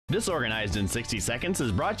This Organized in 60 Seconds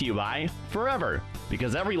is brought to you by Forever,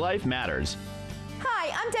 because every life matters.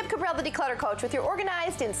 Hi, I'm Deb Cabral, the Declutter Coach, with your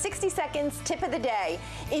Organized in 60 Seconds tip of the day.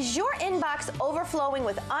 Is your inbox overflowing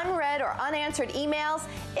with unread or unanswered emails?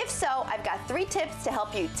 If so, I've got 3 tips to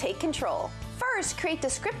help you take control. First, create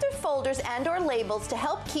descriptive folders and/or labels to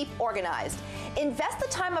help keep organized. Invest the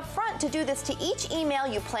time up front to do this to each email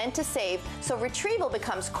you plan to save so retrieval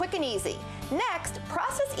becomes quick and easy. Next,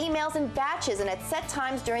 process emails in batches and at set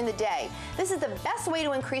times during the day. This is the best way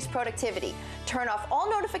to increase productivity. Turn off all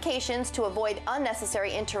notifications to avoid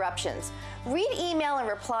unnecessary interruptions. Read email and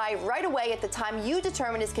reply right away at the time you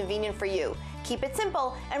determine is convenient for you. Keep it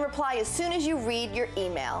simple and reply as soon as you read your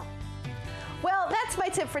email. Well, that's my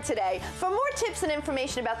tip for today. For more tips and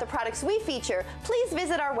information about the products we feature, please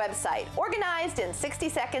visit our website,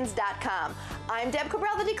 organizedin60seconds.com. I'm Deb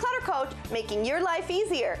Cabral, the Declutter Coach, making your life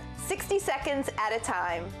easier, 60 seconds at a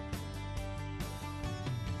time.